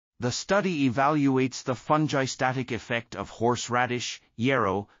The study evaluates the fungistatic effect of horseradish,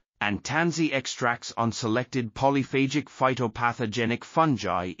 yarrow, and tansy extracts on selected polyphagic phytopathogenic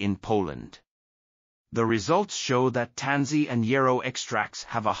fungi in Poland. The results show that tansy and yarrow extracts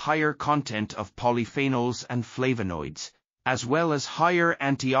have a higher content of polyphenols and flavonoids, as well as higher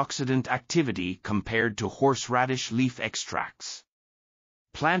antioxidant activity compared to horseradish leaf extracts.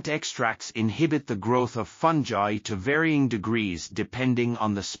 Plant extracts inhibit the growth of fungi to varying degrees depending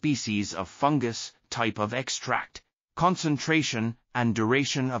on the species of fungus, type of extract, concentration, and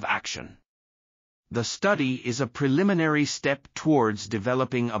duration of action. The study is a preliminary step towards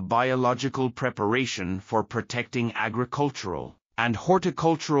developing a biological preparation for protecting agricultural and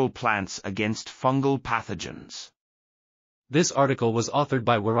horticultural plants against fungal pathogens. This article was authored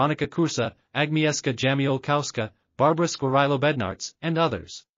by Weronika Kursa, Agmieszka Jamiołkowska, Skwaryło-Bednarz, and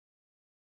others.